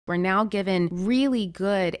We're now given really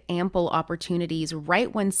good, ample opportunities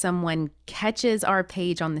right when someone catches our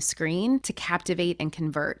page on the screen to captivate and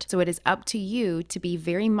convert. So it is up to you to be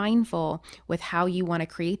very mindful with how you want to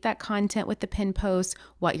create that content with the pin posts,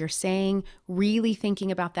 what you're saying, really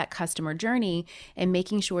thinking about that customer journey and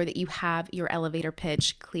making sure that you have your elevator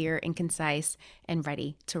pitch clear and concise and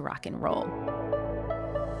ready to rock and roll.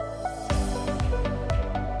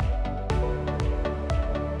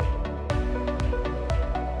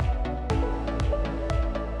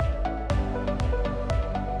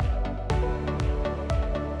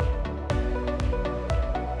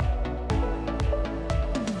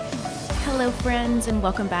 Hello, friends, and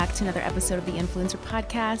welcome back to another episode of the Influencer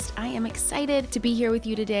Podcast. I am excited to be here with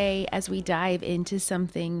you today as we dive into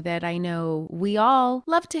something that I know we all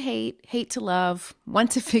love to hate, hate to love, want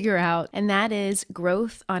to figure out, and that is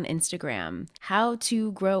growth on Instagram. How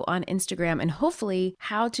to grow on Instagram and hopefully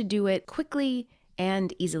how to do it quickly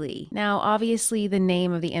and easily. Now, obviously, the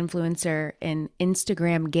name of the influencer and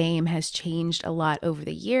Instagram game has changed a lot over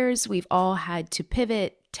the years. We've all had to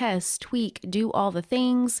pivot, test, tweak, do all the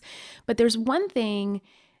things. But there's one thing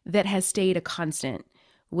that has stayed a constant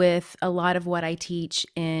with a lot of what I teach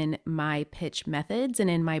in my pitch methods and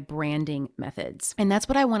in my branding methods. And that's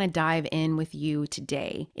what I want to dive in with you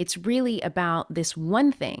today. It's really about this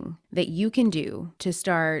one thing that you can do to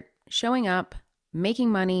start showing up,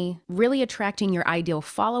 making money, really attracting your ideal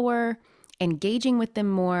follower, engaging with them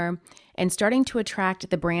more, and starting to attract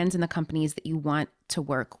the brands and the companies that you want to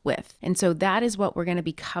work with. And so that is what we're going to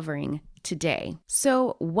be covering today.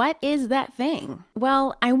 So what is that thing?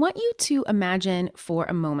 Well, I want you to imagine for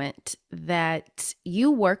a moment that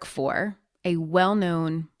you work for a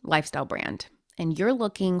well-known lifestyle brand and you're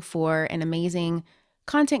looking for an amazing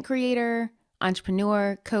content creator,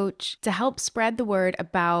 entrepreneur, coach to help spread the word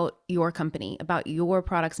about your company, about your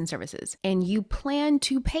products and services. And you plan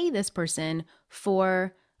to pay this person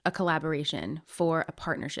for a collaboration, for a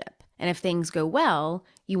partnership. And if things go well,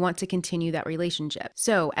 you want to continue that relationship.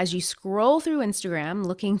 So as you scroll through Instagram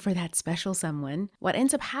looking for that special someone, what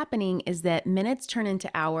ends up happening is that minutes turn into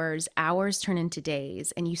hours, hours turn into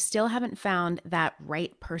days, and you still haven't found that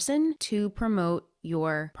right person to promote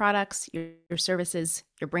your products, your services,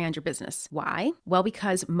 your brand, your business. Why? Well,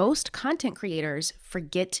 because most content creators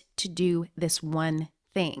forget to do this one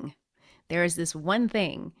thing. There is this one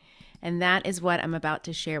thing. And that is what I'm about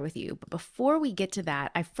to share with you. But before we get to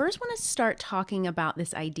that, I first want to start talking about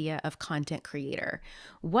this idea of content creator.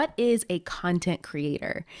 What is a content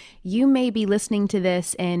creator? You may be listening to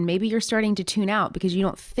this and maybe you're starting to tune out because you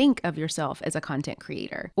don't think of yourself as a content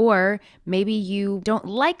creator. Or maybe you don't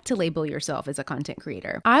like to label yourself as a content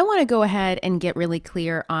creator. I want to go ahead and get really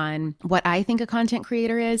clear on what I think a content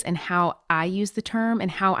creator is and how I use the term and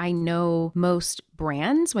how I know most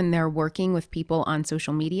brands, when they're working with people on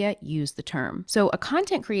social media, use the term. So a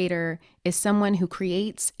content creator is someone who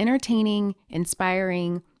creates entertaining,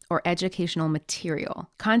 inspiring, or educational material.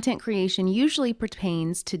 Content creation usually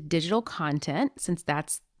pertains to digital content, since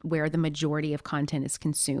that's where the majority of content is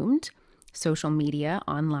consumed. Social media,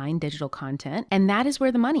 online, digital content, and that is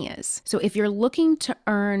where the money is. So if you're looking to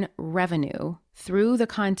earn revenue through the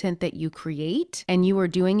content that you create and you are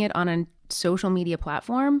doing it on a social media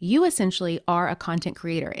platform, you essentially are a content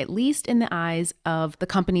creator, at least in the eyes of the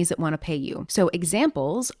companies that want to pay you. So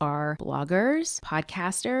examples are bloggers,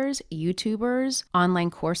 podcasters, YouTubers,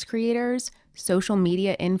 online course creators, social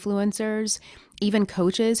media influencers, even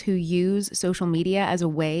coaches who use social media as a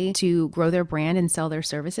way to grow their brand and sell their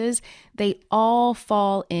services. They all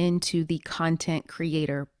fall into the content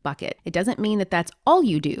creator bucket. It doesn't mean that that's all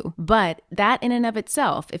you do, but that in and of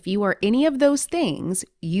itself, if you are any of those things,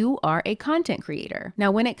 you are a content creator.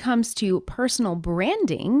 Now, when it comes to personal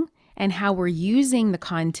branding and how we're using the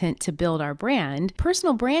content to build our brand,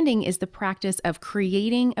 personal branding is the practice of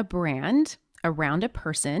creating a brand around a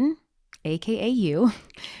person, aka you,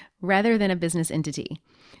 rather than a business entity.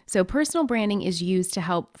 So personal branding is used to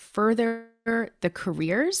help further the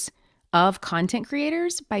careers of content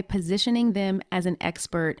creators by positioning them as an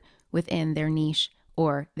expert within their niche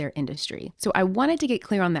or their industry. So I wanted to get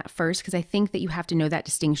clear on that first because I think that you have to know that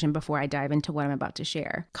distinction before I dive into what I'm about to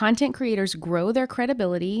share. Content creators grow their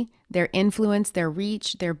credibility, their influence, their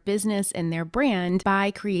reach, their business, and their brand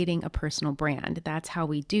by creating a personal brand. That's how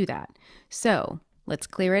we do that. So let's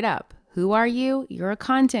clear it up. Who are you? You're a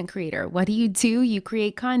content creator. What do? You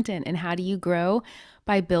create content. And how do you grow?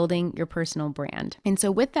 By building your personal brand. And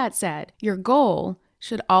so with that said, your goal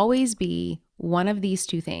should always be one of these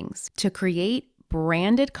two things: to create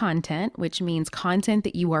branded content, which means content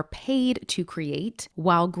that you are paid to create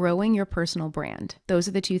while growing your personal brand. Those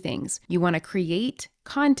are the two things. You want to create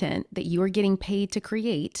content that you are getting paid to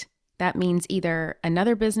create. That means either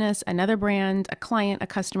another business, another brand, a client, a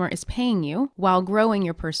customer is paying you while growing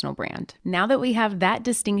your personal brand. Now that we have that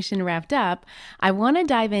distinction wrapped up, I want to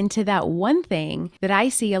dive into that one thing that I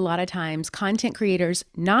see a lot of times content creators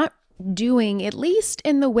not doing, at least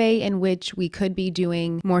in the way in which we could be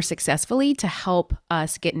doing more successfully to help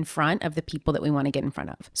us get in front of the people that we want to get in front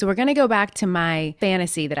of. So we're going to go back to my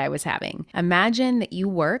fantasy that I was having. Imagine that you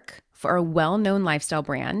work for a well-known lifestyle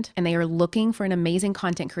brand and they are looking for an amazing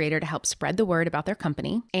content creator to help spread the word about their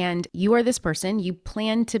company. And you are this person, you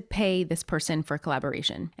plan to pay this person for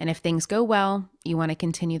collaboration. And if things go well, you want to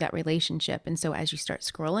continue that relationship. And so as you start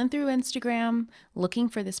scrolling through Instagram, looking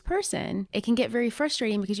for this person, it can get very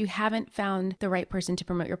frustrating because you haven't found the right person to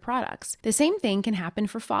promote your products. The same thing can happen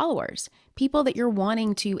for followers, people that you're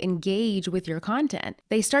wanting to engage with your content.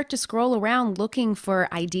 They start to scroll around looking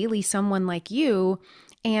for ideally someone like you,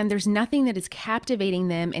 and there's nothing that is captivating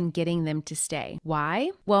them and getting them to stay.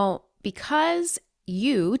 Why? Well, because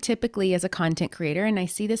you typically as a content creator, and I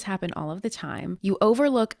see this happen all of the time, you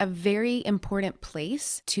overlook a very important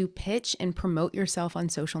place to pitch and promote yourself on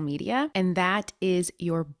social media, and that is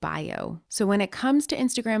your bio. So when it comes to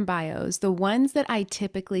Instagram bios, the ones that I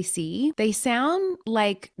typically see, they sound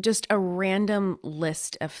like just a random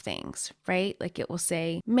list of things, right? Like it will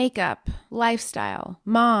say makeup, lifestyle,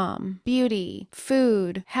 mom, beauty,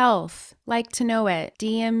 food, health, like to know it,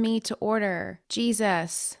 DM me to order,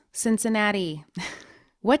 Jesus, Cincinnati.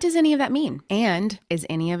 What does any of that mean? And is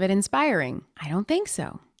any of it inspiring? I don't think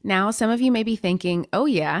so. Now, some of you may be thinking, oh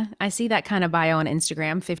yeah, I see that kind of bio on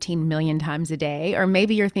Instagram 15 million times a day. Or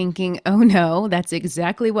maybe you're thinking, oh no, that's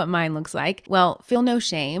exactly what mine looks like. Well, feel no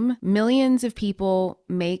shame. Millions of people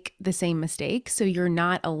make the same mistake. So you're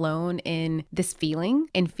not alone in this feeling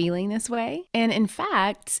and feeling this way. And in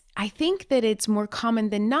fact, I think that it's more common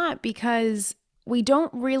than not because we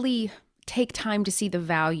don't really take time to see the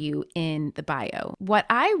value in the bio. What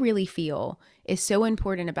I really feel is so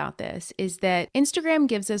important about this is that Instagram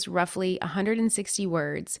gives us roughly 160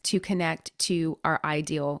 words to connect to our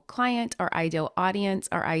ideal client, our ideal audience,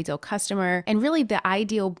 our ideal customer, and really the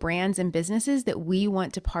ideal brands and businesses that we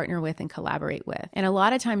want to partner with and collaborate with. And a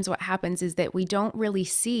lot of times what happens is that we don't really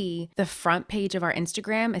see the front page of our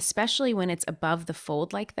Instagram, especially when it's above the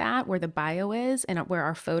fold like that, where the bio is and where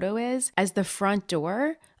our photo is, as the front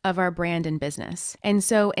door of our brand and business. And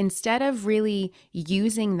so instead of really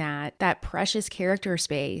using that precious character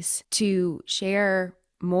space to share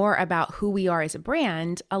more about who we are as a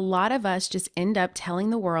brand, a lot of us just end up telling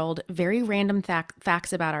the world very random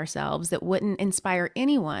facts about ourselves that wouldn't inspire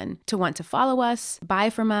anyone to want to follow us, buy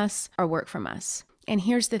from us, or work from us. And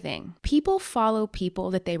here's the thing. People follow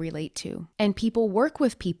people that they relate to, and people work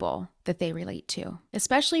with people that they relate to,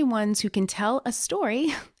 especially ones who can tell a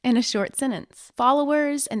story in a short sentence.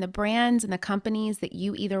 Followers and the brands and the companies that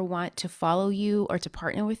you either want to follow you or to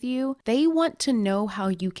partner with you, they want to know how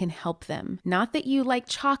you can help them. Not that you like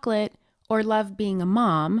chocolate or love being a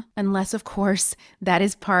mom, unless of course that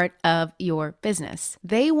is part of your business.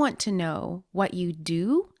 They want to know what you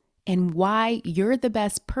do and why you're the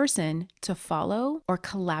best person to follow or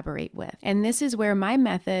collaborate with. And this is where my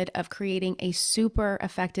method of creating a super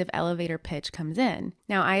effective elevator pitch comes in.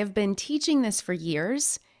 Now, I have been teaching this for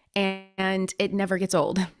years and it never gets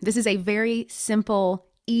old. This is a very simple,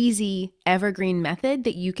 easy, evergreen method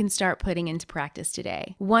that you can start putting into practice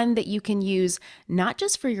today. One that you can use not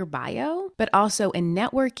just for your bio, but also in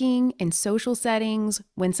networking, in social settings,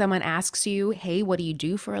 when someone asks you, hey, what do you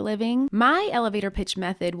do for a living? My elevator pitch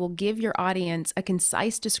method will give your audience a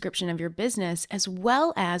concise description of your business as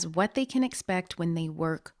well as what they can expect when they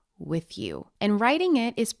work with you. And writing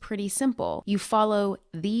it is pretty simple. You follow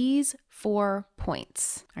these 4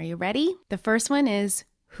 points. Are you ready? The first one is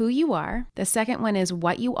who you are. The second one is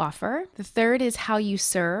what you offer. The third is how you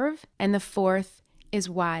serve. And the fourth is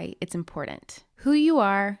why it's important. Who you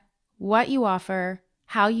are, what you offer,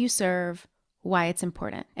 how you serve, why it's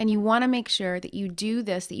important. And you want to make sure that you do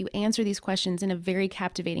this, that you answer these questions in a very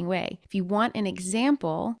captivating way. If you want an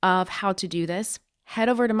example of how to do this, head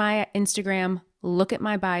over to my Instagram, look at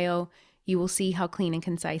my bio. You will see how clean and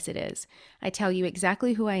concise it is. I tell you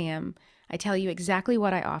exactly who I am. I tell you exactly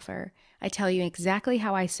what I offer. I tell you exactly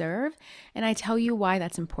how I serve, and I tell you why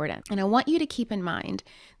that's important. And I want you to keep in mind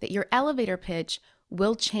that your elevator pitch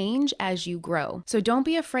will change as you grow. So don't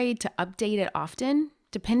be afraid to update it often.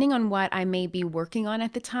 Depending on what I may be working on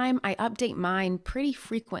at the time, I update mine pretty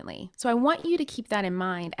frequently. So I want you to keep that in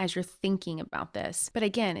mind as you're thinking about this. But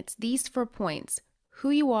again, it's these 4 points. who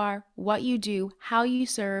you are, what you do, how you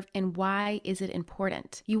serve, and why is it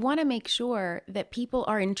important. You want to make sure that people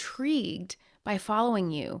are intrigued by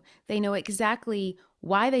following you. They know exactly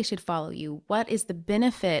why they should follow you. What is the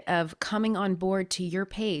benefit of coming on board to your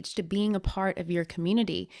page, to being a part of your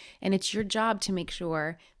community? And it's your job to make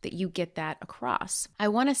sure that you get that across. I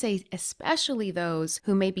want to say, especially those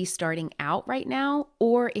who may be starting out right now,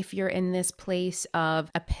 or if you're in this place of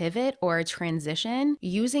a pivot or a transition,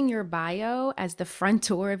 using your bio as the front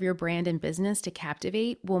door of your brand and business to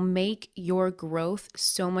captivate will make your growth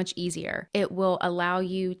so much easier. It will allow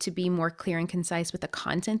you to be more clear and concise with the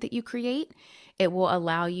content that you create. It will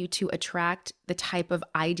allow you to attract the type of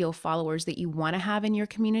ideal followers that you want to have in your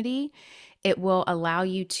community. It will allow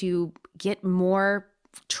you to get more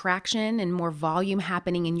traction and more volume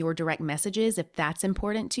happening in your direct messages if that's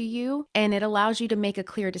important to you. And it allows you to make a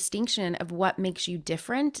clear distinction of what makes you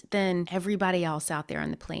different than everybody else out there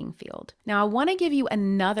on the playing field. Now, I want to give you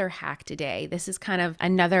another hack today. This is kind of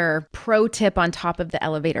another pro tip on top of the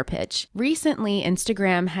elevator pitch. Recently,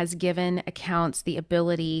 Instagram has given accounts the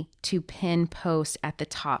ability to pin posts at the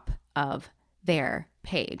top of their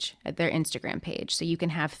page, at their Instagram page. So you can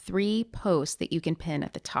have 3 posts that you can pin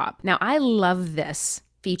at the top. Now, I love this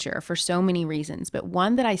feature for so many reasons, but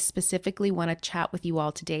one that I specifically want to chat with you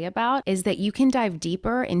all today about is that you can dive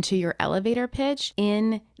deeper into your elevator pitch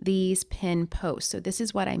in these pin posts. So this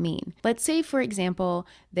is what I mean. Let's say, for example,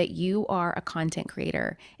 that you are a content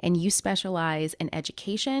creator and you specialize in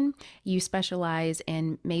education, you specialize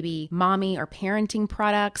in maybe mommy or parenting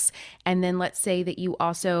products, and then let's say that you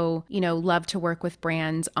also, love to work with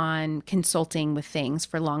brands on consulting with things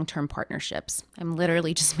for long-term partnerships. I'm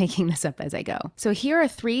literally just making this up as I go. So here are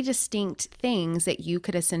 3 distinct things that you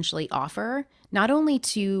could essentially offer, not only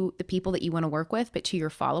to the people that you want to work with, but to your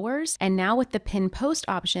followers. And now with the pin post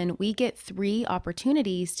option, we get 3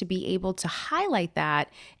 opportunities to be able to highlight that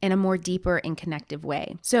in a more deeper and connective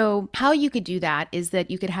way. So how you could do that is that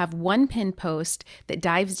you could have one pin post that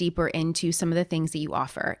dives deeper into some of the things that you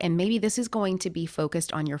offer. And maybe this is going to be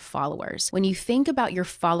focused on your followers. When you think about your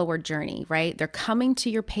follower journey, right? They're coming to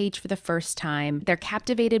your page for the first time. They're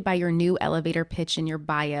captivated by your new elevator pitch in your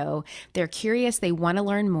bio. They're curious. They want to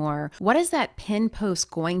learn more. What is that pin post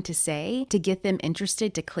going to say to get them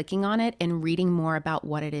interested to clicking on it and reading more about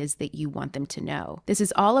what it is that you want them to know? This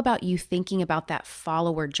is all about you thinking about that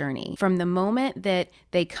follower journey from the moment that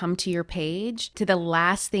they come to your page to the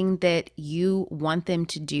last thing that you want them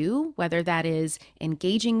to do, whether that is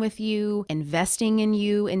engaging with you, investing in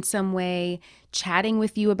you in some way, chatting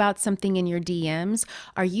with you about something in your DMs.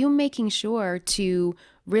 Are you making sure to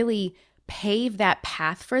really pave that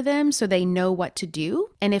path for them so they know what to do?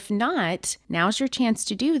 And if not, now's your chance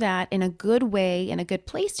to do that. In a good way and a good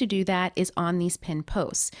place to do that is on these pin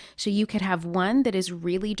posts. So you could have one that is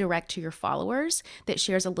really direct to your followers that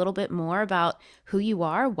shares a little bit more about who you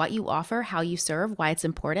are, what you offer, how you serve, why it's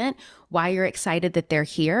important, why you're excited that they're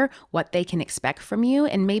here, what they can expect from you,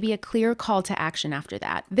 and maybe a clear call to action after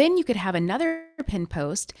that. Then you could have another pin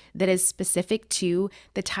post that is specific to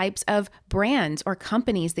the types of brands or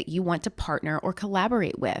companies that you want to partner or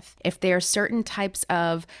collaborate with. If there are certain types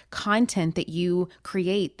of content that you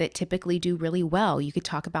create that typically do really well, you could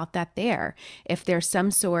talk about that there. If there's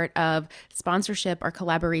some sort of sponsorship or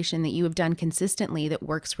collaboration that you have done consistently that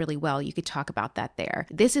works really well, you could talk about that there.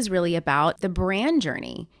 This is really about the brand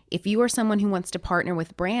journey. If you are someone who wants to partner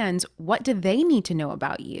with brands, what do they need to know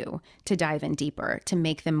about you to dive in deeper, to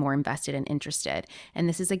make them more invested and interested? And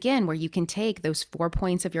this is, again, where you can take those 4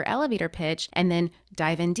 points of your elevator pitch and then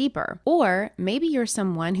dive in deeper. Or maybe you're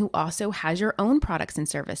someone who also has your own products and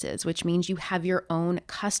services, which means you have your own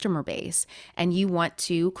customer base and you want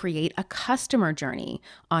to create a customer journey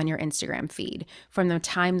on your Instagram feed from the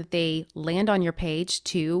time that they land on your page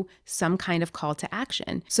to some kind of call to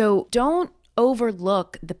action. So don't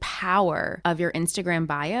overlook the power of your Instagram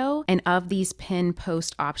bio and of these pin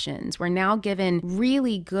post options. We're now given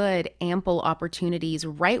really good, ample opportunities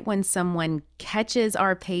right when someone catches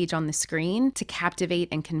our page on the screen to captivate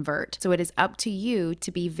and convert. So it is up to you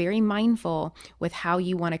to be very mindful with how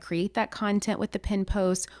you want to create that content with the pin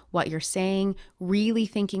posts, what you're saying, really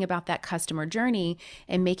thinking about that customer journey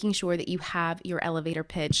and making sure that you have your elevator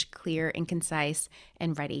pitch clear and concise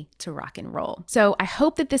and ready to rock and roll. So I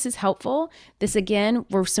hope that this is helpful. This again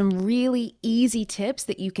were some really easy tips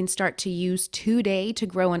that you can start to use today to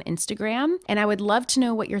grow on Instagram. And I would love to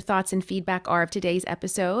know what your thoughts and feedback are of today's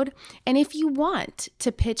episode. And if you want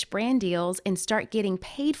to pitch brand deals and start getting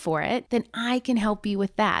paid for it, then I can help you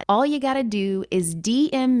with that. All you got to do is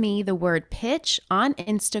DM me the word pitch on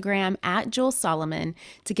Instagram at Jules Solomon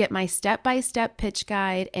to get my step-by-step pitch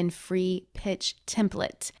guide and free pitch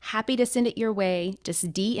template. Happy to send it your way.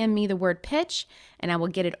 Just DM me the word pitch and I will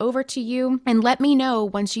get it over to you. And let me know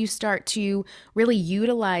once you start to really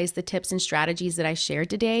utilize the tips and strategies that I shared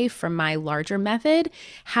today from my larger method,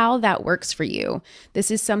 how that works for you.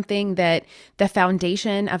 This is something that the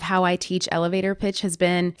foundation of how I teach elevator pitch has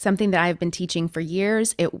been something that I've been teaching for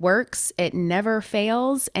years. It works, it never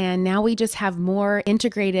fails, and now we just have more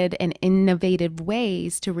integrated and innovative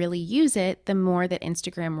ways to really use it the more that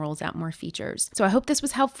Instagram rolls out more features. So I hope this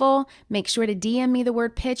was helpful. Make sure to DM me the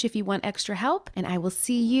word pitch if you want extra help, and I will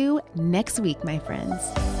see you next week, my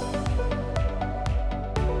friends.